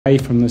away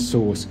from the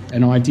source,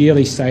 and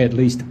ideally stay at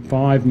least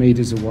 5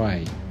 metres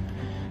away.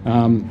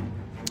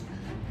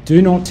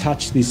 Do not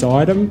touch this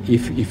item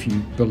if you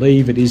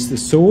believe it is the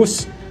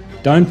source.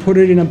 Don't put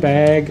it in a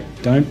bag,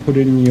 don't put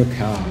it in your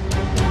car.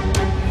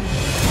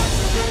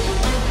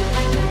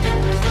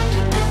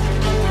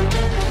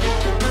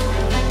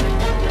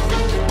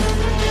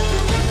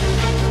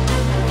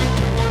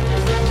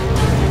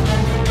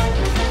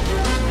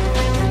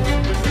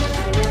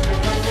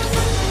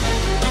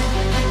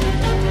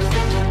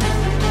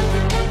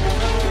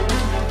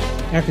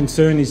 Our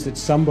concern is that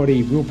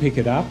somebody will pick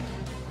it up,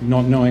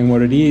 not knowing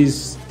what it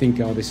is, think,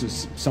 oh, this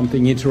is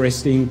something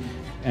interesting,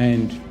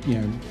 and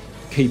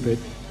keep it,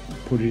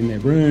 put it in their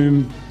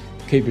room,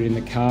 keep it in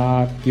the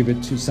car, give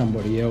it to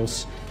somebody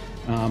else,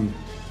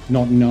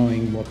 not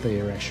knowing what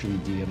they're actually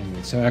dealing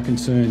with. So our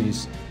concern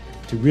is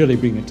to really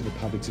bring it to the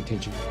public's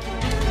attention.